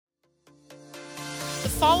The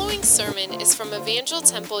following sermon is from Evangel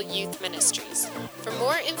Temple Youth Ministries. For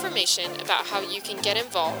more information about how you can get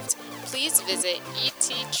involved, please visit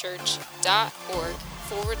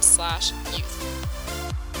etchurch.org/youth.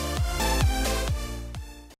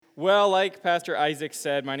 Well, like Pastor Isaac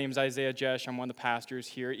said, my name is Isaiah Jesh. I'm one of the pastors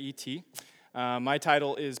here at ET. My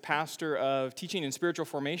title is Pastor of Teaching and Spiritual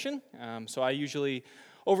Formation. So I usually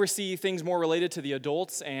oversee things more related to the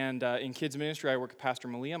adults, and in kids ministry, I work with Pastor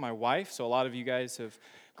Malia, my wife. So a lot of you guys have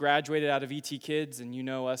graduated out of ET Kids, and you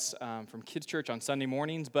know us from Kids Church on Sunday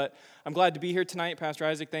mornings. But I'm glad to be here tonight. Pastor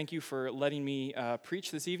Isaac, thank you for letting me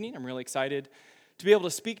preach this evening. I'm really excited to be able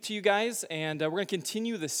to speak to you guys, and we're going to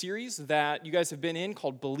continue the series that you guys have been in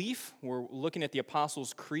called Belief. We're looking at the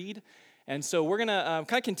Apostles' Creed, and so we're going to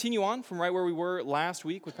kind of continue on from right where we were last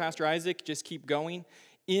week with Pastor Isaac, just keep going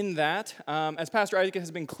in that. As Pastor Isaac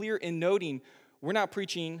has been clear in noting, we're not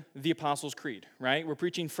preaching the Apostles' Creed, right? We're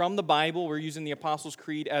preaching from the Bible. We're using the Apostles'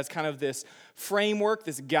 Creed as kind of this framework,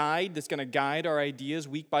 this guide that's going to guide our ideas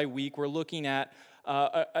week by week. We're looking at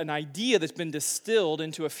an idea that's been distilled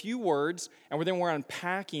into a few words, and we're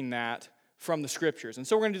unpacking that from the Scriptures. And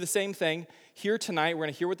so we're going to do the same thing here tonight. We're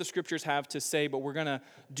going to hear what the Scriptures have to say, but we're going to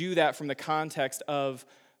do that from the context of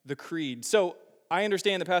the Creed. So I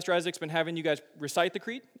understand that Pastor Isaac's been having you guys recite the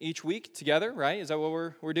Creed each week together, right? Is that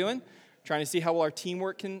what we're doing? Trying to see how well our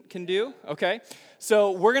teamwork can do? Okay.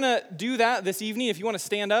 So we're going to do that this evening. If you want to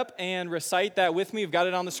stand up and recite that with me, we've got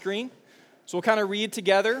it on the screen. So we'll kind of read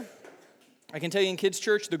together. I can tell you in kids'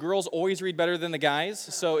 church, the girls always read better than the guys.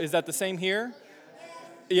 So is that the same here?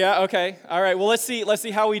 Yeah, okay. All right, well, let's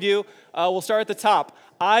see how we do. We'll start at the top.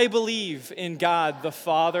 I believe in God, the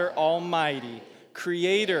Father Almighty,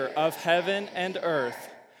 creator of heaven and earth.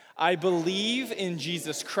 I believe in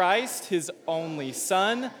Jesus Christ, his only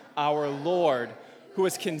Son, our Lord, who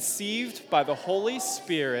was conceived by the Holy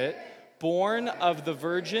Spirit, born of the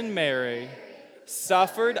Virgin Mary,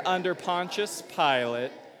 suffered under Pontius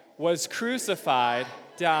Pilate, was crucified,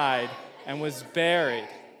 died, and was buried.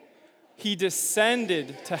 He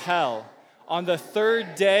descended to hell. On the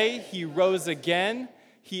third day, he rose again.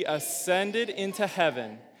 He ascended into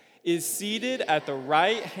heaven, is seated at the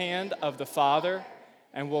right hand of the Father,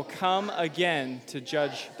 and will come again to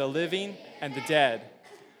judge the living and the dead.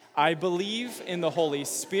 I believe in the Holy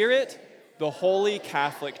Spirit, the Holy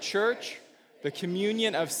Catholic Church, the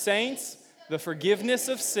communion of saints, the forgiveness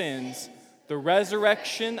of sins, the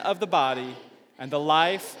resurrection of the body, and the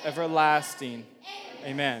life everlasting.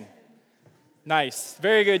 Amen. Nice.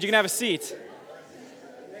 Very good. You can have a seat.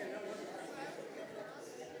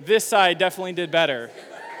 This side definitely did better.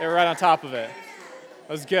 They were right on top of it.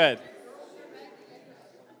 That was good.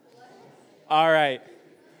 All right.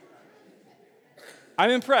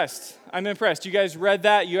 I'm impressed. You guys read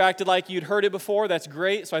that. You acted like you'd heard it before. That's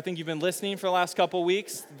great. So I think you've been listening for the last couple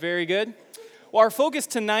weeks. Very good. Well, our focus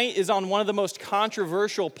tonight is on one of the most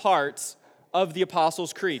controversial parts of the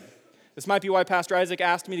Apostles' Creed. This might be why Pastor Isaac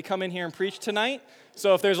asked me to come in here and preach tonight.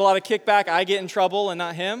 So if there's a lot of kickback, I get in trouble and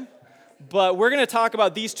not him. But we're going to talk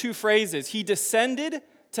about these two phrases. He descended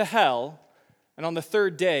to hell, and on the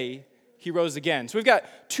third day, he rose again. So we've got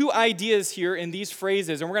two ideas here in these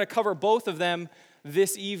phrases, and we're going to cover both of them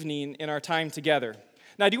this evening in our time together.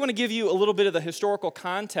 Now, I do want to give you a little bit of the historical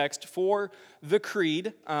context for the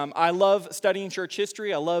Creed. I love studying church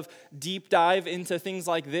history. I love deep dive into things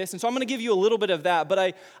like this. And so I'm going to give you a little bit of that,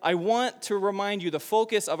 but I want to remind you the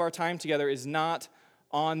focus of our time together is not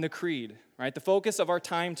on the Creed, right? The focus of our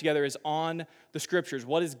time together is on the Scriptures.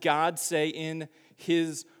 What does God say in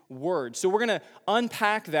His Word? So we're going to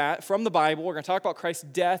unpack that from the Bible. We're going to talk about Christ's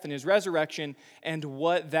death and His resurrection and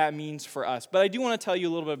what that means for us. But I do want to tell you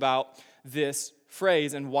a little bit about this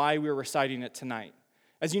phrase and why we're reciting it tonight.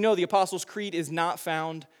 As you know, the Apostles' Creed is not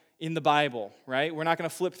found in the Bible, right? We're not going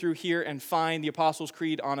to flip through here and find the Apostles'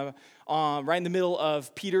 Creed right in the middle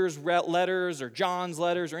of Peter's letters or John's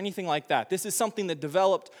letters or anything like that. This is something that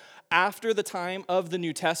developed after the time of the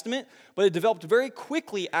New Testament, but it developed very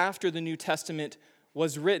quickly after the New Testament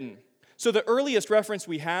was written. So the earliest reference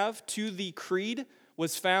we have to the Creed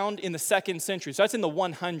was found in the 2nd century. So that's in the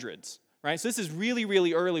 100s. Right? So this is really,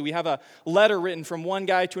 really early. We have a letter written from one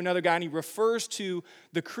guy to another guy, and he refers to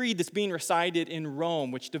the creed that's being recited in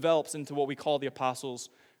Rome, which develops into what we call the Apostles'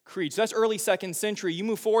 Creed. So that's early 2nd century. You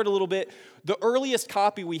move forward a little bit. The earliest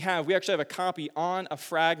copy we actually have a copy on a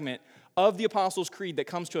fragment of the Apostles' Creed that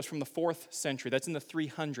comes to us from the 4th century. That's in the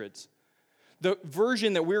 300s. The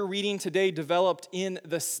version that we're reading today developed in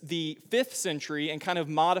the 5th century and kind of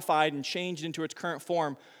modified and changed into its current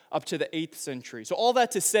form up to the 8th century. So all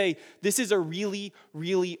that to say, this is a really,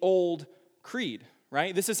 really old creed,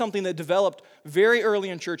 right? This is something that developed very early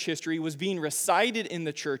in church history, was being recited in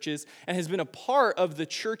the churches, and has been a part of the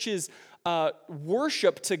church's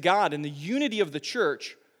worship to God and the unity of the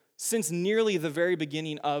church since nearly the very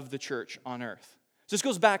beginning of the church on earth. So this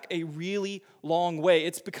goes back a really long way.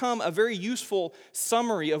 It's become a very useful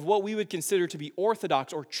summary of what we would consider to be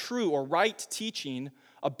orthodox or true or right teaching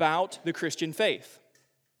about the Christian faith.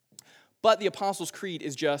 But the Apostles' Creed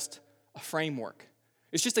is just a framework.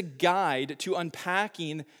 It's just a guide to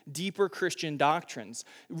unpacking deeper Christian doctrines.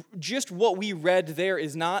 Just what we read there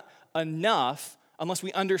is not enough unless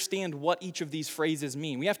we understand what each of these phrases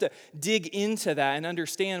mean. We have to dig into that and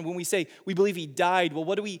understand when we say we believe he died, well,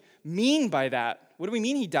 what do we mean by that? What do we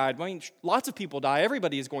mean he died? Well, I mean, lots of people die.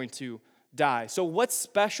 Everybody is going to die. So what's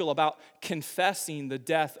special about confessing the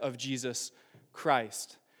death of Jesus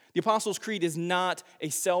Christ? The Apostles' Creed is not a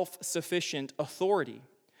self-sufficient authority.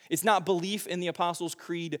 It's not belief in the Apostles'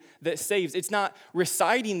 Creed that saves. It's not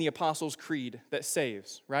reciting the Apostles' Creed that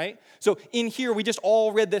saves, right? So in here, we just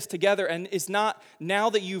all read this together, and it's not now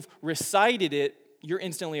that you've recited it, you're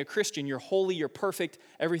instantly a Christian. You're holy, you're perfect,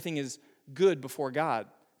 everything is good before God.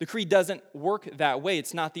 The Creed doesn't work that way.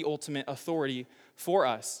 It's not the ultimate authority for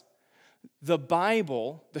us. The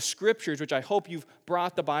Bible, the Scriptures, which I hope you've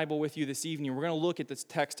brought the Bible with you this evening. We're going to look at this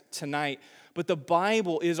text tonight. But the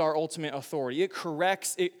Bible is our ultimate authority. It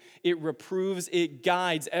corrects, it reproves, it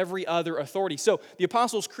guides every other authority. So the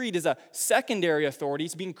Apostles' Creed is a secondary authority.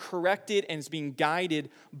 It's being corrected and it's being guided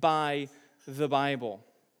by the Bible.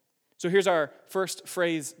 So here's our first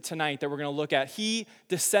phrase tonight that we're going to look at. He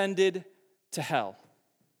descended to hell.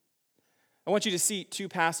 I want you to see two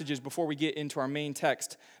passages before we get into our main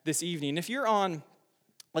text this evening. If you're on,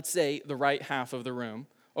 let's say, the right half of the room,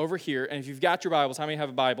 over here, and if you've got your Bibles, how many have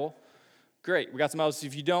a Bible? Great, we got some Bibles.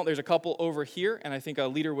 If you don't, there's a couple over here, and I think a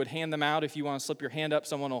leader would hand them out. If you want to slip your hand up,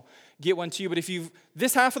 someone will get one to you. But if you've,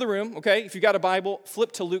 this half of the room, okay, if you've got a Bible,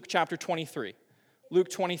 flip to Luke chapter 23. Luke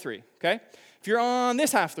 23, okay? If you're on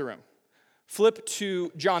this half of the room, flip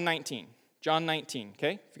to John 19. John 19,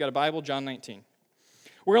 okay? If you've got a Bible, John 19.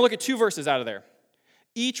 We're going to look at two verses out of there.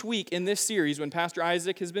 Each week in this series, when Pastor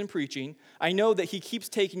Isaac has been preaching, I know that he keeps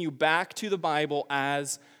taking you back to the Bible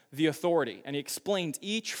as the authority. And he explains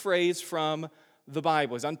each phrase from the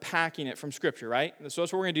Bible. He's unpacking it from Scripture, right? So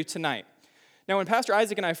that's what we're going to do tonight. Now, when Pastor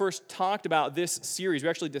Isaac and I first talked about this series, we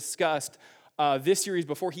actually discussed this series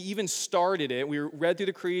before he even started it. We read through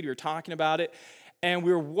the Creed, we were talking about it, and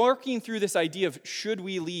we were working through this idea of should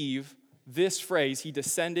we leave this phrase, he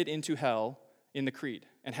descended into hell, in the Creed,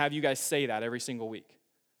 and have you guys say that every single week.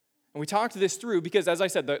 And we talked this through because, as I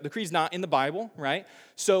said, the Creed's not in the Bible, right?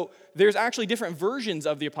 So there's actually different versions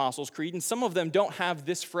of the Apostles' Creed, and some of them don't have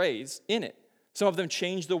this phrase in it. Some of them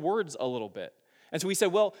change the words a little bit. And so we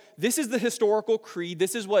said, well, this is the historical creed.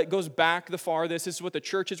 This is what goes back the farthest. This is what the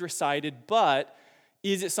church has recited, but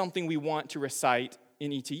is it something we want to recite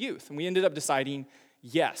in ET Youth? And we ended up deciding,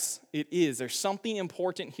 yes, it is. There's something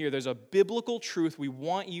important here. There's a biblical truth we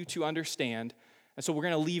want you to understand. And so we're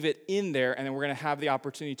going to leave it in there, and then we're going to have the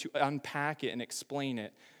opportunity to unpack it and explain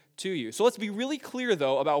it to you. So let's be really clear,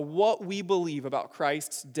 though, about what we believe about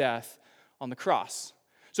Christ's death on the cross.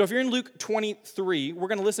 So if you're in Luke 23, we're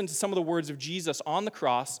going to listen to some of the words of Jesus on the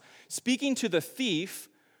cross, speaking to the thief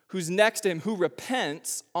who's next to him, who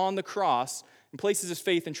repents on the cross and places his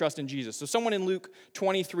faith and trust in Jesus. So someone in Luke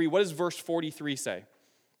 23, what does verse 43 say?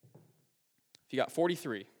 If you got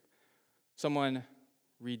 43, someone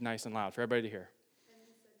read nice and loud for everybody to hear.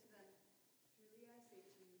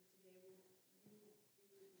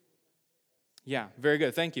 Yeah, very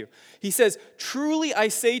good. Thank you. He says, truly I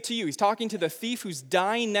say to you, he's talking to the thief who's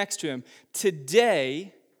dying next to him,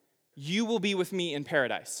 today you will be with me in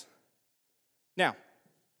paradise. Now,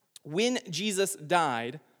 when Jesus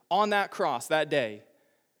died on that cross that day,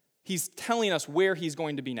 he's telling us where he's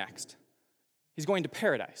going to be next. He's going to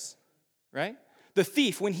paradise, right? The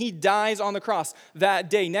thief, when he dies on the cross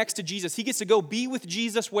that day next to Jesus, he gets to go be with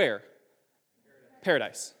Jesus where?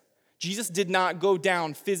 Paradise. Jesus did not go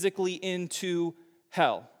down physically into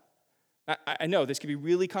hell. I know this could be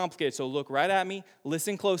really complicated, so look right at me,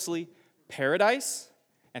 listen closely. Paradise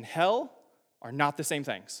and hell are not the same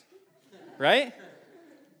things, right?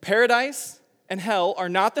 Paradise and hell are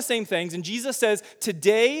not the same things, and Jesus says,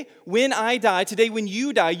 today when I die, today when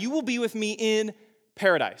you die, you will be with me in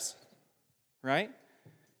paradise, right?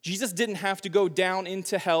 Jesus didn't have to go down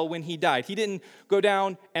into hell when he died. He didn't go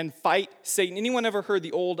down and fight Satan. Anyone ever heard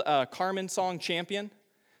the old Carmen song, Champion?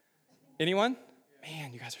 Anyone?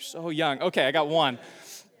 Man, you guys are so young. Okay, I got one.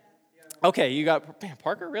 Okay, you got, man,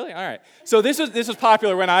 Parker, really? All right. So this was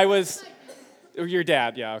popular when I was, Your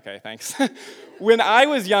dad, yeah, okay, thanks. When I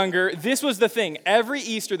was younger, this was the thing. Every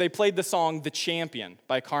Easter, they played the song The Champion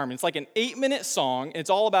by Carmen. It's like an 8-minute song. It's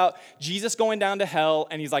all about Jesus going down to hell,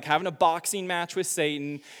 and he's like having a boxing match with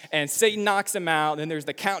Satan, and Satan knocks him out, and then there's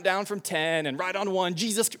the countdown from 10, and right on 1,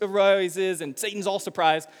 Jesus rises, and Satan's all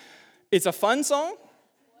surprised. It's a fun song,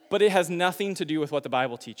 but it has nothing to do with what the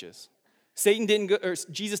Bible teaches.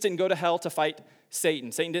 Jesus didn't go to hell to fight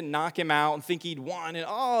Satan. Satan didn't knock him out and think he'd won,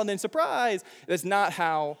 and then surprise. That's not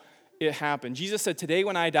how it happened. Jesus said, today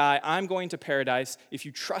when I die, I'm going to paradise. If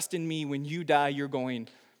you trust in me, when you die, you're going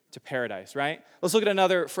to paradise, right? Let's look at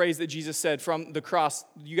another phrase that Jesus said from the cross.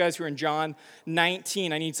 You guys who are in John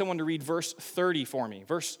 19, I need someone to read verse 30 for me.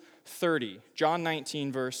 Verse 30, John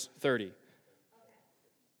 19, verse 30.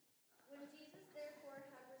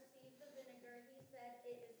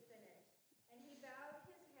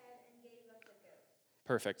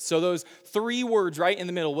 Perfect. So those 3 words right in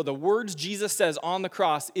the middle, well, the words Jesus says on the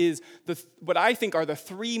cross is what I think are the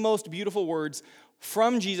 3 most beautiful words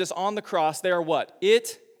from Jesus on the cross. They are what?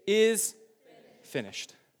 It is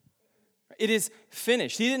finished. It is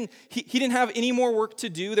finished. He didn't have any more work to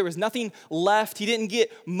do. There was nothing left. He didn't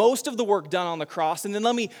get most of the work done on the cross. And then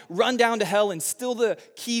let me run down to hell and steal the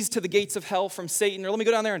keys to the gates of hell from Satan, or let me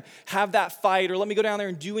go down there and have that fight, or let me go down there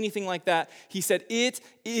and do anything like that. He said, it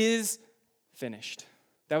is finished.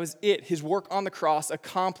 That was it. His work on the cross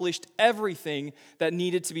accomplished everything that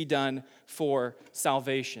needed to be done for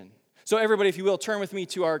salvation. So everybody, if you will, turn with me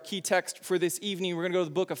to our key text for this evening. We're going to go to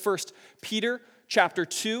the book of 1 Peter, chapter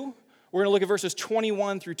 2. We're going to look at verses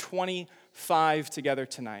 21 through 25 together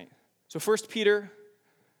tonight. So 1 Peter,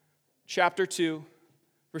 chapter 2,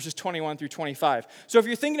 verses 21 through 25. So if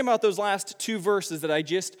you're thinking about those last 2 verses that I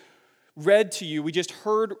just read to you, we just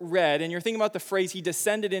heard read, and you're thinking about the phrase, he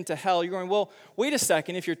descended into hell, you're going, well, wait a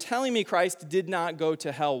second, if you're telling me Christ did not go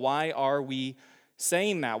to hell, why are we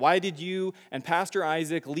saying that? Why did you and Pastor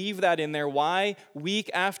Isaac leave that in there? Why,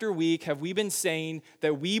 week after week, have we been saying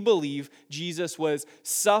that we believe Jesus was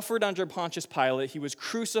suffered under Pontius Pilate, he was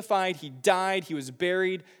crucified, he died, he was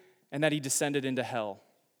buried, and that he descended into hell?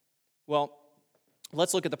 Well,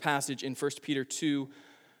 let's look at the passage in 1 Peter 2,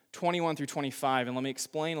 21 through 25, and let me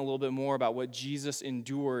explain a little bit more about what Jesus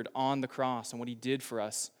endured on the cross and what he did for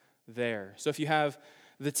us there. So if you have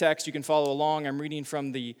the text, you can follow along. I'm reading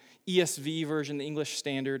from the ESV version, the English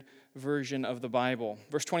Standard Version of the Bible.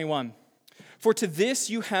 Verse 21, for to this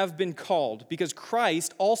you have been called, because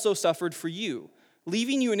Christ also suffered for you,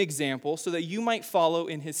 leaving you an example so that you might follow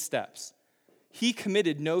in his steps. He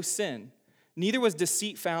committed no sin, neither was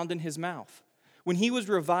deceit found in his mouth. When he was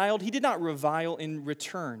reviled, he did not revile in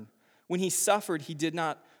return. When he suffered, he did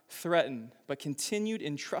not threaten, but continued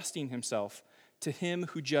entrusting himself to him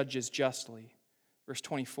who judges justly. Verse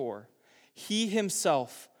 24, he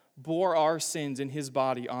himself bore our sins in his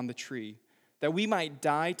body on the tree, that we might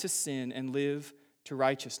die to sin and live to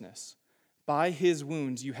righteousness. By his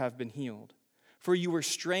wounds you have been healed. For you were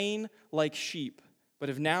straying like sheep, but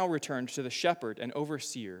have now returned to the shepherd and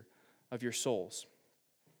overseer of your souls.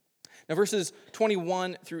 Now, verses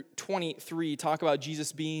 21 through 23 talk about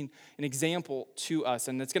Jesus being an example to us,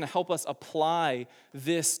 and it's going to help us apply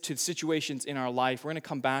this to situations in our life. We're going to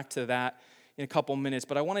come back to that in a couple minutes,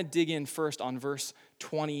 but I want to dig in first on verse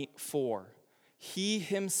 24. He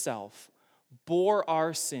himself bore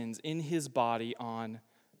our sins in his body on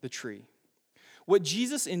the tree. What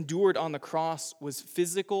Jesus endured on the cross was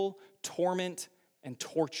physical torment and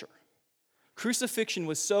torture. Crucifixion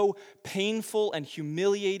was so painful and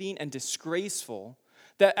humiliating and disgraceful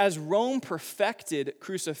that as Rome perfected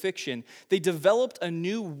crucifixion, they developed a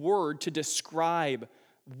new word to describe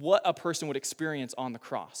what a person would experience on the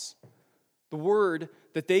cross. The word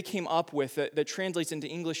that they came up with that translates into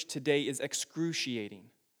English today is excruciating.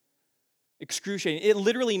 Excruciating. It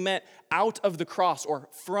literally meant out of the cross or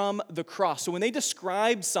from the cross. So when they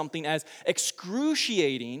described something as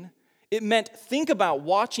excruciating, it meant think about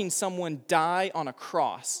watching someone die on a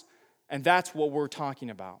cross, and that's what we're talking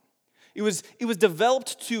about. It was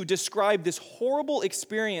developed to describe this horrible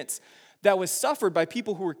experience that was suffered by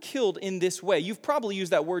people who were killed in this way. You've probably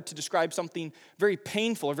used that word to describe something very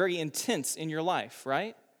painful or very intense in your life,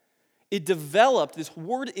 right? It developed, this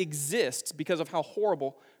word exists because of how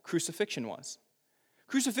horrible crucifixion was.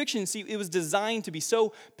 Crucifixion, see, it was designed to be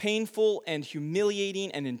so painful and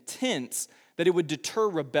humiliating and intense that it would deter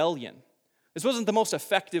rebellion. This wasn't the most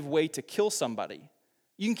effective way to kill somebody.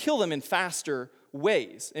 You can kill them in faster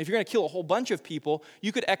ways. And if you're going to kill a whole bunch of people,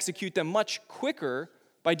 you could execute them much quicker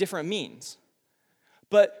by different means.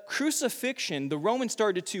 But crucifixion, the Romans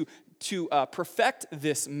started to perfect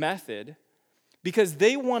this method because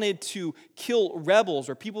they wanted to kill rebels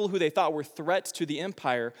or people who they thought were threats to the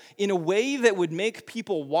empire in a way that would make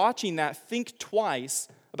people watching that think twice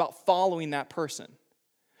about following that person.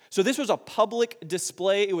 So this was a public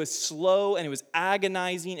display. It was slow and it was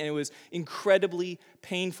agonizing and it was incredibly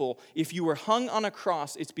painful. If you were hung on a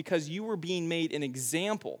cross, it's because you were being made an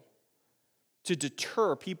example to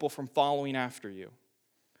deter people from following after you.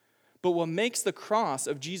 But what makes the cross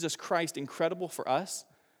of Jesus Christ incredible for us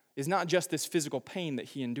is not just this physical pain that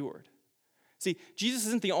he endured. See, Jesus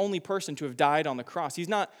isn't the only person to have died on the cross. He's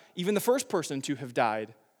not even the first person to have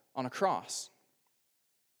died on a cross.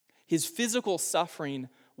 His physical suffering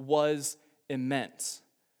was immense.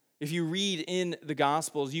 If you read in the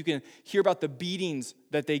Gospels, you can hear about the beatings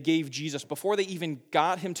that they gave Jesus before they even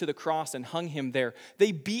got him to the cross and hung him there.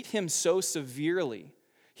 They beat him so severely.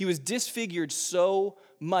 He was disfigured so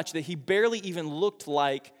much that he barely even looked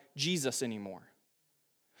like Jesus anymore.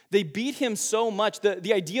 They beat him so much.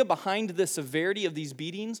 The idea behind the severity of these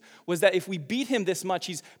beatings was that if we beat him this much,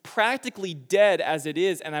 he's practically dead as it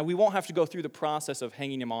is, and we won't have to go through the process of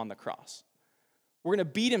hanging him on the cross. We're going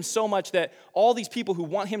to beat him so much that all these people who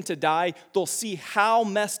want him to die, they'll see how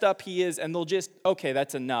messed up he is, and they'll just, okay,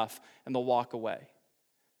 that's enough, and they'll walk away.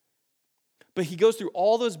 But he goes through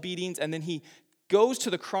all those beatings, and then he goes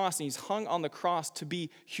to the cross, and he's hung on the cross to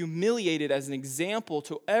be humiliated as an example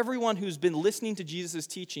to everyone who's been listening to Jesus'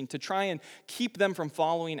 teaching to try and keep them from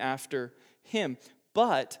following after him.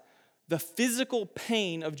 But the physical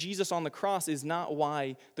pain of Jesus on the cross is not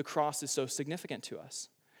why the cross is so significant to us.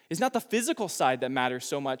 It's not the physical side that matters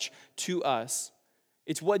so much to us.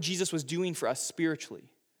 It's what Jesus was doing for us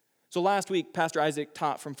spiritually. So last week, Pastor Isaac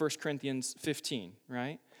taught from 1 Corinthians 15,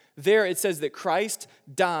 right? There it says that Christ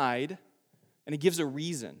died, and he gives a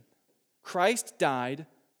reason. Christ died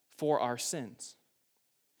for our sins.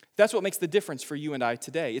 That's what makes the difference for you and I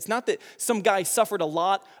today. It's not that some guy suffered a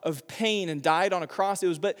lot of pain and died on a cross.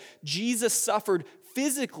 But Jesus suffered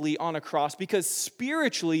physically on a cross because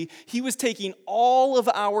spiritually he was taking all of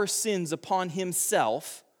our sins upon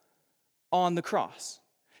himself on the cross.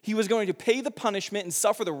 He was going to pay the punishment and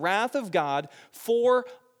suffer the wrath of God for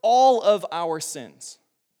all of our sins.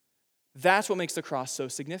 That's what makes the cross so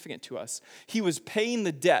significant to us. He was paying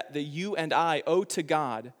the debt that you and I owe to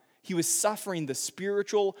God. He was suffering the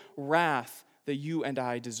spiritual wrath that you and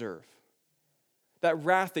I deserve. That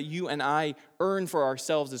wrath that you and I earn for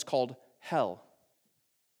ourselves is called hell.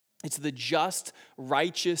 It's the just,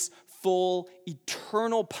 righteous, full,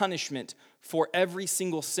 eternal punishment for every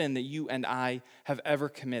single sin that you and I have ever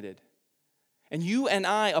committed. And you and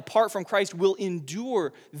I, apart from Christ, will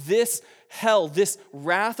endure this hell, this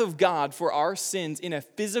wrath of God for our sins in a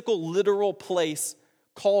physical, literal place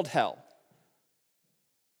called hell.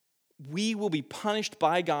 We will be punished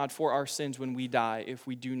by God for our sins when we die if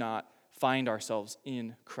we do not find ourselves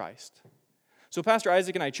in Christ. So Pastor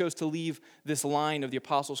Isaac and I chose to leave this line of the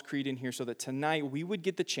Apostles' Creed in here so that tonight we would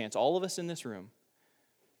get the chance, all of us in this room,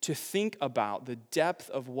 to think about the depth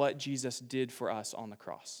of what Jesus did for us on the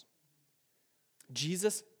cross.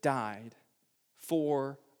 Jesus died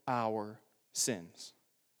for our sins.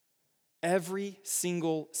 Every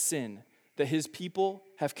single sin that his people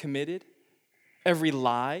have committed, every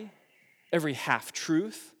lie, every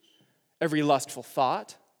half-truth, every lustful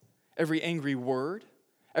thought, every angry word,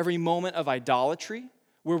 every moment of idolatry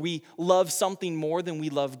where we love something more than we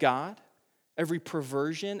love God, every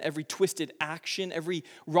perversion, every twisted action, every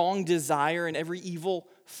wrong desire, and every evil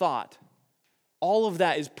thought. All of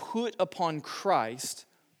that is put upon Christ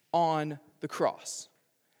on the cross.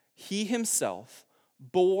 He himself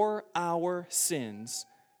bore our sins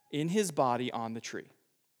in his body on the tree.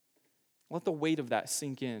 Let the weight of that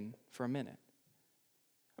sink in for a minute.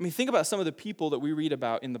 I mean, think about some of the people that we read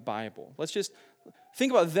about in the Bible. Let's just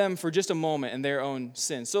think about them for just a moment and their own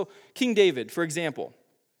sins. So King David, for example,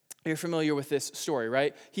 you're familiar with this story,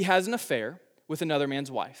 right? He has an affair with another man's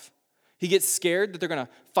wife. He gets scared that they're going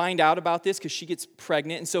to find out about this because she gets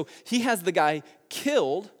pregnant. And so he has the guy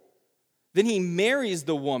killed. Then he marries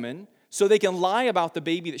the woman so they can lie about the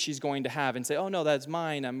baby that she's going to have and say, oh, no, that's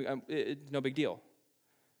mine. It's no big deal.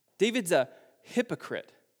 David's a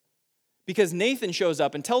hypocrite because Nathan shows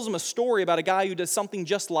up and tells him a story about a guy who does something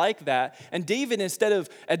just like that. And David, instead of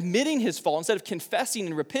admitting his fault, instead of confessing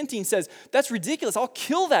and repenting, says, that's ridiculous. I'll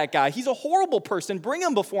kill that guy. He's a horrible person. Bring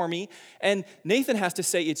him before me. And Nathan has to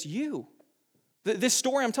say, it's you. This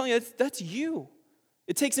story I'm telling you, that's you.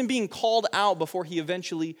 It takes him being called out before he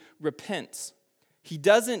eventually repents. He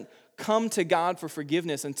doesn't come to God for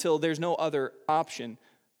forgiveness until there's no other option.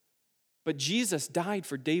 But Jesus died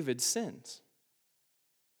for David's sins.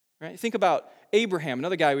 Right? Think about Abraham,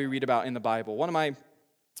 another guy we read about in the Bible. One of my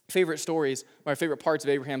favorite stories, my favorite parts of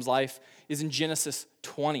Abraham's life is in Genesis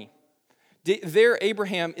 20. There,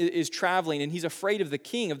 Abraham is traveling, and he's afraid of the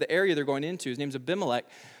king of the area they're going into. His name's Abimelech.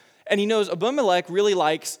 And he knows Abimelech really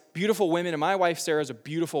likes beautiful women, and my wife Sarah is a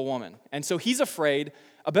beautiful woman. And so he's afraid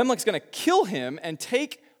Abimelech's going to kill him and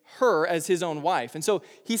take her as his own wife. And so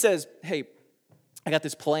he says, hey, I got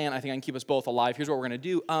this plan. I think I can keep us both alive. Here's what we're going to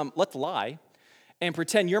do. Let's lie and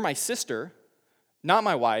pretend you're my sister, not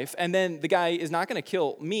my wife. And then the guy is not going to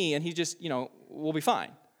kill me, and he just, we'll be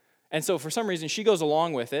fine. And so for some reason, she goes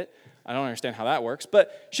along with it. I don't understand how that works,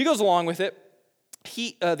 but she goes along with it.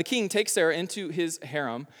 The king takes Sarah into his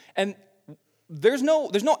harem, and there's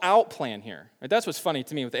no out plan here. Right? That's what's funny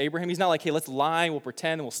to me with Abraham. He's not like, hey, let's lie, we'll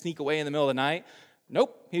pretend, and we'll sneak away in the middle of the night.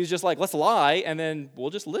 Nope. He was just like, let's lie, and then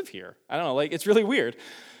we'll just live here. I don't know, it's really weird.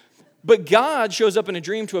 But God shows up in a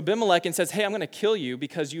dream to Abimelech and says, hey, I'm going to kill you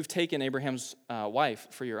because you've taken Abraham's wife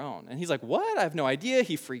for your own. And he's like, what? I have no idea.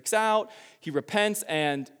 He freaks out. He repents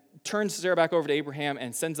and turns Sarah back over to Abraham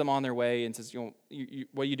and sends them on their way and says,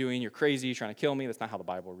 what are you doing? You're crazy. You're trying to kill me. That's not how the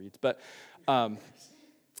Bible reads. But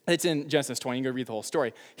it's in Genesis 20. You can go read the whole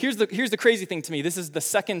story. Here's the crazy thing to me. This is the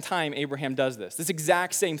second time Abraham does this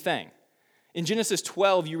exact same thing. In Genesis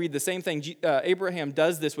 12, you read the same thing. Abraham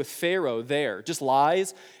does this with Pharaoh there, just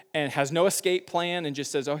lies and has no escape plan and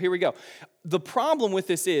just says, oh, here we go. The problem with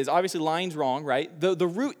this is, obviously lying's wrong, right? The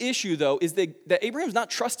root issue, though, is that Abraham's not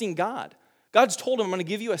trusting God. God's told him, I'm going to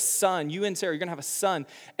give you a son. You and Sarah, you're going to have a son.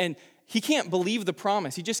 And he can't believe the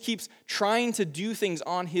promise. He just keeps trying to do things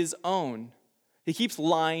on his own. He keeps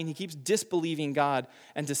lying. He keeps disbelieving God.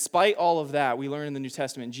 And despite all of that, we learn in the New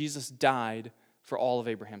Testament, Jesus died for all of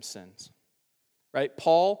Abraham's sins. Right?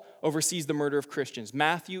 Paul oversees the murder of Christians.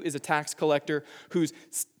 Matthew is a tax collector who's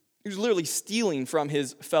literally stealing from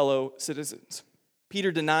his fellow citizens.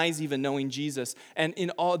 Peter denies even knowing Jesus. And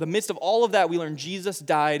in the midst of all of that, we learn Jesus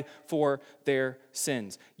died for their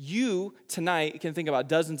sins. You, tonight, can think about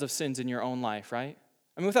dozens of sins in your own life, right?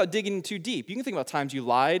 I mean, without digging too deep. You can think about times you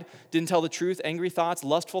lied, didn't tell the truth, angry thoughts,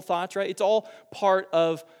 lustful thoughts, right? It's all part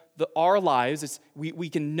of our lives. We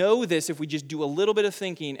can know this if we just do a little bit of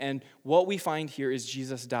thinking, and what we find here is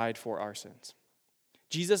Jesus died for our sins.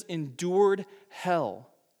 Jesus endured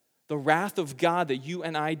hell, the wrath of God that you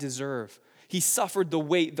and I deserve. He suffered the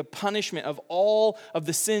weight, the punishment of all of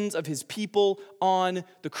the sins of his people on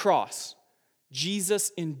the cross.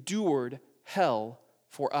 Jesus endured hell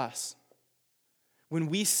for us. When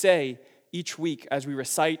we say each week as we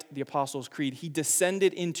recite the Apostles' Creed, he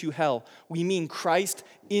descended into hell, we mean Christ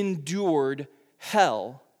endured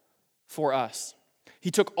hell for us.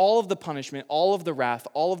 He took all of the punishment, all of the wrath,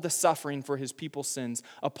 all of the suffering for his people's sins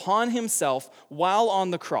upon himself while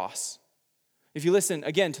on the cross. If you listen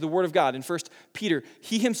again to the word of God in 1 Peter,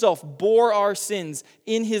 he himself bore our sins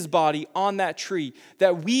in his body on that tree,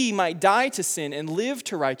 that we might die to sin and live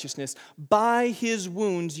to righteousness. By his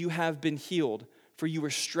wounds you have been healed, for you were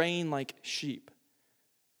straying like sheep.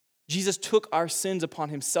 Jesus took our sins upon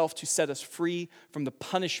himself to set us free from the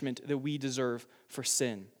punishment that we deserve for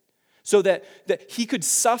sin. So that he could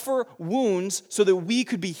suffer wounds so that we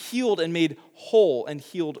could be healed and made whole and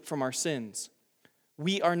healed from our sins.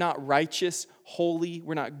 We are not righteous, holy.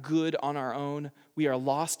 We're not good on our own. We are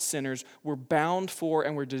lost sinners. We're bound for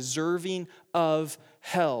and we're deserving of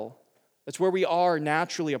hell. That's where we are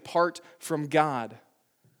naturally apart from God.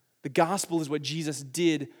 The gospel is what Jesus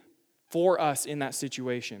did for us in that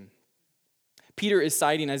situation. Peter is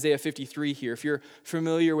citing Isaiah 53 here. If you're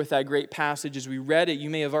familiar with that great passage, as we read it, you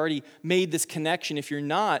may have already made this connection. If you're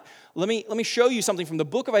not, let me show you something from the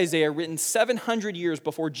book of Isaiah, written 700 years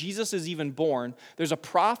before Jesus is even born. There's a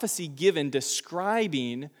prophecy given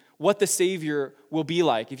describing what the Savior will be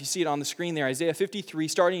like. If you see it on the screen there, Isaiah 53,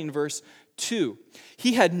 starting in verse 2.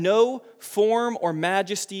 He had no form or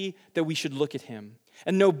majesty that we should look at him,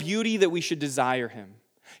 and no beauty that we should desire him.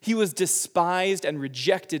 He was despised and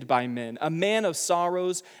rejected by men, a man of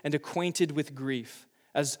sorrows and acquainted with grief,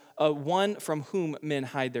 as one from whom men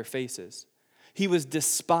hide their faces. He was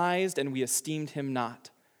despised and we esteemed him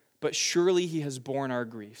not, but surely he has borne our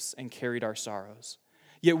griefs and carried our sorrows.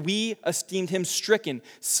 Yet we esteemed him stricken,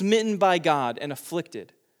 smitten by God, and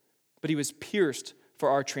afflicted. But he was pierced for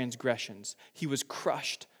our transgressions. He was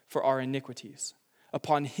crushed for our iniquities.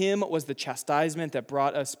 Upon him was the chastisement that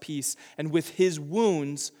brought us peace, and with his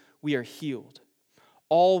wounds we are healed.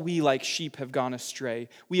 All we like sheep have gone astray.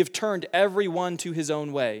 We have turned every one to his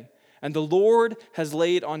own way, and the Lord has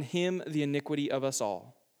laid on him the iniquity of us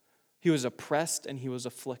all. He was oppressed and he was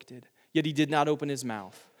afflicted, yet he did not open his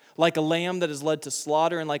mouth. Like a lamb that is led to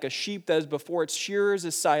slaughter, and like a sheep that is before its shearers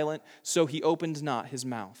is silent, so he opened not his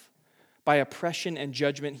mouth. By oppression and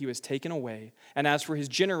judgment he was taken away. And as for his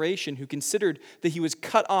generation, who considered that he was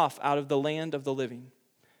cut off out of the land of the living,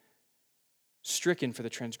 stricken for the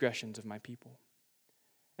transgressions of my people.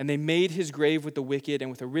 And they made his grave with the wicked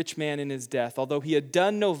and with a rich man in his death, although he had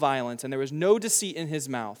done no violence and there was no deceit in his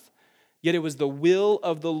mouth. Yet it was the will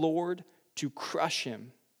of the Lord to crush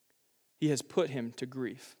him. He has put him to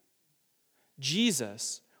grief.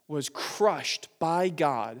 Jesus was crushed by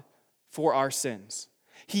God for our sins.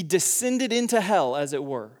 He descended into hell, as it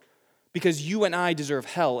were, because you and I deserve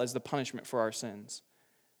hell as the punishment for our sins.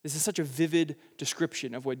 This is such a vivid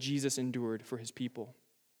description of what Jesus endured for his people.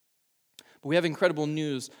 But we have incredible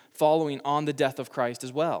news following on the death of Christ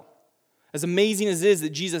as well. As amazing as it is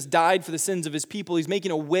that Jesus died for the sins of his people, he's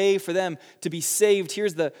making a way for them to be saved.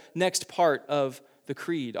 Here's the next part of the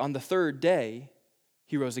creed. On the third day,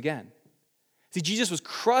 he rose again. See, Jesus was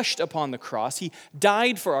crushed upon the cross. He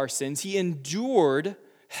died for our sins. He endured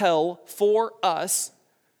hell for us,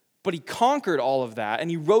 but he conquered all of that and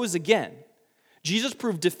he rose again. Jesus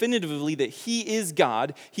proved definitively that he is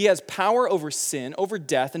God. He has power over sin, over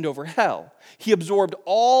death, and over hell. He absorbed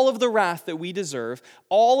all of the wrath that we deserve,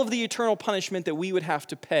 all of the eternal punishment that we would have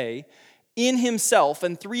to pay in himself,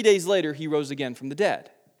 and 3 days later he rose again from the dead.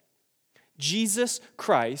 Jesus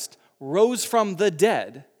Christ rose from the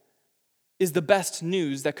dead is the best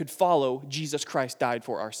news that could follow Jesus Christ died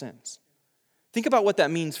for our sins. Think about what that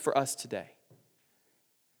means for us today.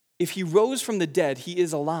 If he rose from the dead, he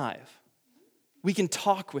is alive. We can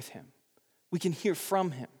talk with him. We can hear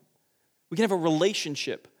from him. We can have a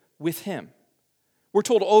relationship with him. We're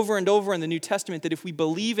told over and over in the New Testament that if we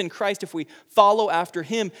believe in Christ, if we follow after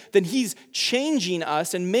him, then he's changing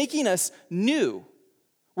us and making us new.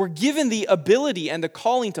 We're given the ability and the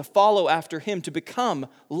calling to follow after him, to become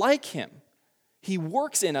like him. He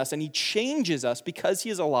works in us and he changes us because he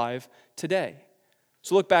is alive today.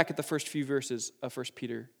 So look back at the first few verses of 1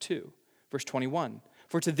 Peter 2, verse 21.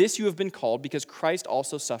 For to this you have been called, because Christ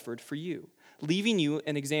also suffered for you, leaving you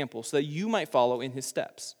an example so that you might follow in his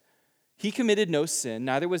steps. He committed no sin,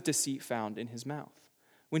 neither was deceit found in his mouth.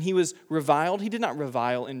 When he was reviled, he did not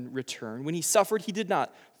revile in return. When he suffered, he did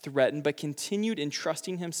not threaten, but continued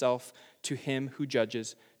entrusting himself to him who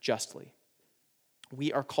judges justly.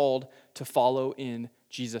 We are called to follow in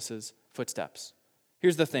Jesus' footsteps.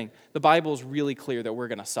 Here's the thing. The Bible is really clear that we're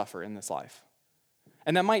going to suffer in this life.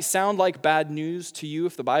 And that might sound like bad news to you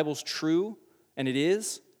if the Bible's true, and it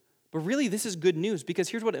is. But really, this is good news, because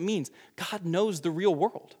here's what it means. God knows the real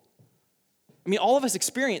world. I mean, all of us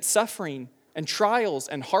experience suffering and trials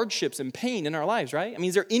and hardships and pain in our lives, right? I mean,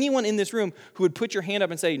 is there anyone in this room who would put your hand up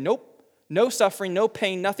and say, nope, no suffering, no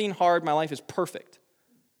pain, nothing hard, my life is perfect?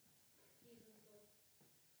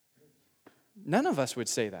 None of us would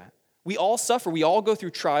say that. We all suffer. We all go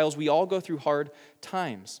through trials. We all go through hard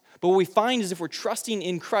times. But what we find is if we're trusting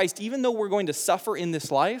in Christ, even though we're going to suffer in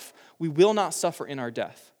this life, we will not suffer in our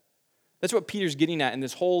death. That's what Peter's getting at in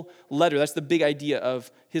this whole letter. That's the big idea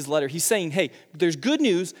of his letter. He's saying, hey, there's good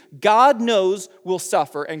news. God knows we'll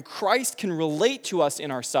suffer, and Christ can relate to us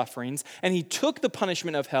in our sufferings, and he took the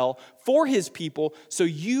punishment of hell for his people so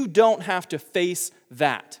you don't have to face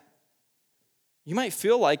that. You might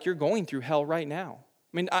feel like you're going through hell right now.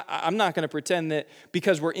 I mean, I'm not going to pretend that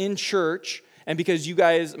because we're in church and because you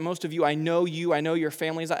guys, most of you, I know your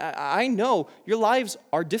families, I know your lives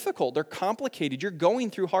are difficult. They're complicated. You're going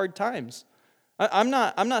through hard times. I'm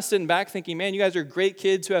not sitting back thinking, man, you guys are great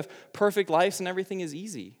kids who have perfect lives and everything is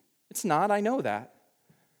easy. It's not. I know that.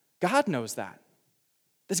 God knows that.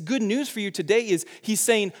 This good news for you today is he's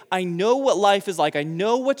saying, I know what life is like. I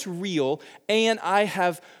know what's real, and I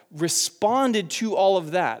have responded to all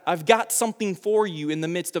of that. I've got something for you in the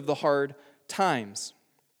midst of the hard times.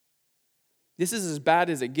 This is as bad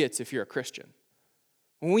as it gets if you're a Christian.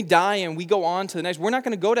 When we die and we go on to the next, we're not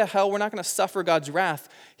going to go to hell. We're not going to suffer God's wrath.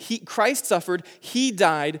 Christ suffered. He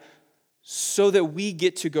died so that we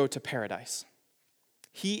get to go to paradise.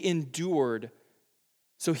 He endured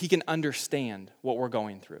so he can understand what we're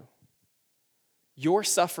going through. Your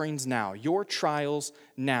sufferings now, your trials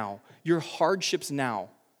now, your hardships now,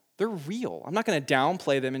 they're real. I'm not going to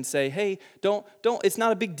downplay them and say, hey, don't, it's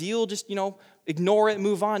not a big deal, just, ignore it,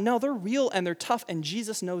 move on. No, they're real and they're tough, and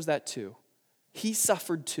Jesus knows that too. He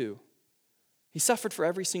suffered too. He suffered for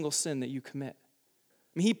every single sin that you commit.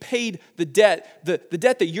 I mean, he paid the debt, the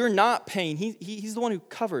debt that you're not paying. He's the one who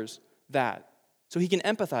covers that. So he can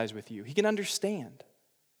empathize with you. He can understand.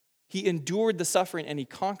 He endured the suffering and he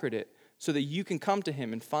conquered it so that you can come to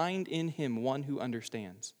him and find in him one who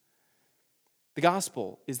understands. The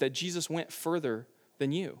gospel is that Jesus went further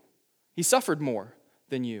than you. He suffered more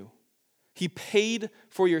than you. He paid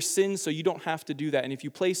for your sins so you don't have to do that. And if you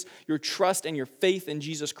place your trust and your faith in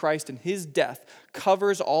Jesus Christ, and his death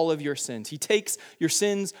covers all of your sins. He takes your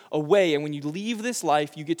sins away. And when you leave this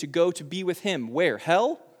life, you get to go to be with him. Where?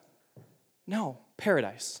 Hell? No,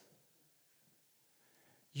 paradise.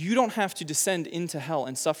 You don't have to descend into hell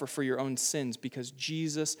and suffer for your own sins because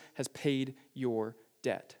Jesus has paid your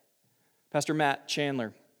debt. Pastor Matt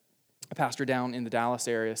Chandler, a pastor down in the Dallas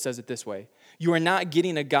area, says it this way: you are not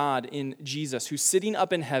getting a God in Jesus who's sitting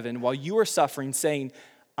up in heaven while you are suffering saying,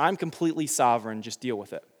 I'm completely sovereign, just deal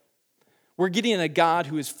with it. We're getting a God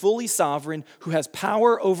who is fully sovereign, who has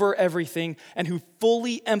power over everything, and who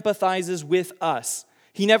fully empathizes with us.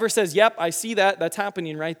 He never says, yep, I see that, that's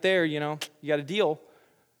happening right there, you got to deal.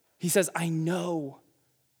 He says, I know.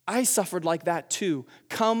 I suffered like that too.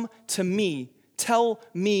 Come to me. Tell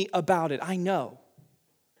me about it. I know.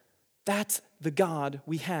 That's the God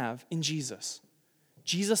we have in Jesus.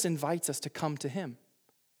 Jesus invites us to come to him.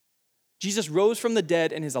 Jesus rose from the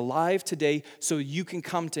dead and is alive today so you can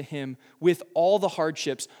come to him with all the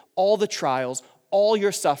hardships, all the trials, all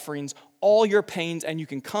your sufferings, all your pains, and you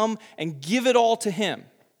can come and give it all to him.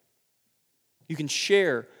 You can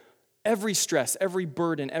share every stress, every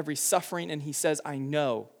burden, every suffering, and he says, I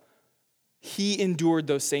know. He endured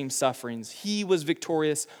those same sufferings. He was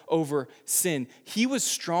victorious over sin. He was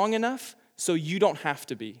strong enough so you don't have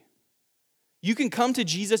to be. You can come to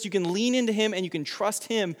Jesus, you can lean into him, and you can trust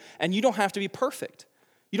him, and you don't have to be perfect.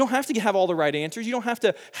 You don't have to have all the right answers. You don't have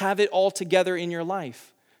to have it all together in your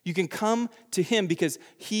life. You can come to him because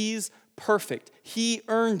he's perfect. He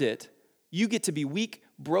earned it. You get to be weak,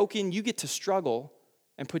 broken. You get to struggle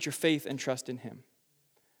and put your faith and trust in him.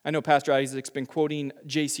 I know Pastor Isaac's been quoting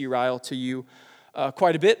J.C. Ryle to you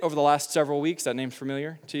quite a bit over the last several weeks. That name's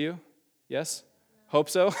familiar to you? Yes? Hope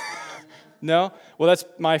so? No? Well, that's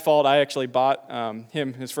my fault. I actually bought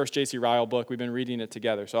his first J.C. Ryle book. We've been reading it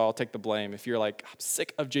together, so I'll take the blame. If you're like, I'm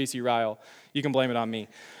sick of J.C. Ryle, you can blame it on me.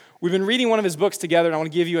 We've been reading one of his books together, and I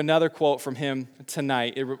want to give you another quote from him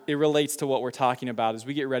tonight. It relates to what we're talking about as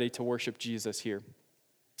we get ready to worship Jesus here.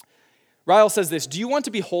 Ryle says this: do you want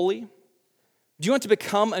to be holy? Do you want to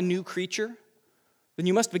become a new creature? Then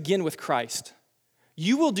you must begin with Christ.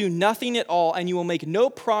 You will do nothing at all, and you will make no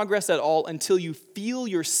progress at all until you feel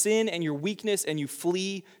your sin and your weakness and you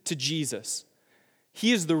flee to Jesus.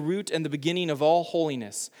 He is the root and the beginning of all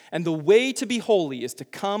holiness. And the way to be holy is to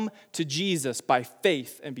come to Jesus by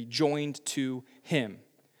faith and be joined to him.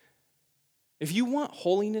 If you want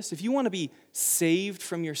holiness, if you want to be saved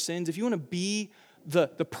from your sins, if you want to be the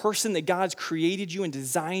person that God's created you and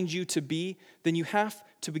designed you to be, then you have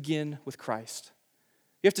to begin with Christ.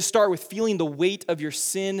 You have to start with feeling the weight of your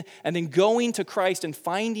sin and then going to Christ and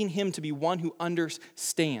finding him to be one who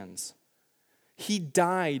understands. He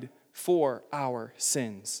died for our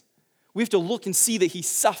sins. We have to look and see that he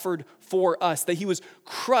suffered for us, that he was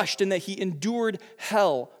crushed and that he endured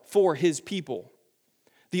hell for his people.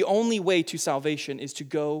 The only way to salvation is to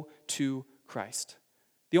go to Christ.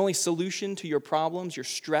 The only solution to your problems, your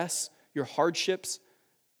stress, your hardships,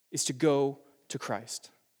 is to go to Christ.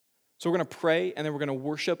 So we're going to pray, and then we're going to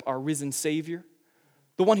worship our risen Savior,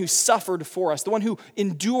 the one who suffered for us, the one who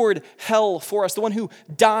endured hell for us, the one who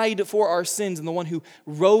died for our sins, and the one who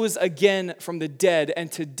rose again from the dead and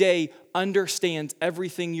today understands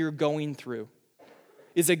everything you're going through.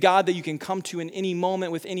 Is a God that you can come to in any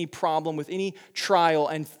moment, with any problem, with any trial,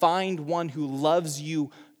 and find one who loves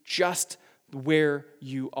you just where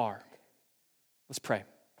you are. Let's pray.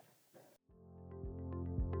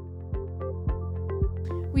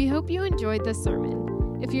 We hope you enjoyed this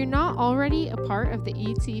sermon. If you're not already a part of the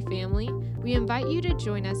ET family, we invite you to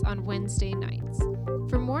join us on Wednesday nights.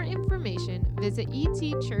 For more information, visit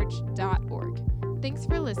etchurch.org. Thanks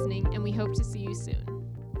for listening, and we hope to see you soon.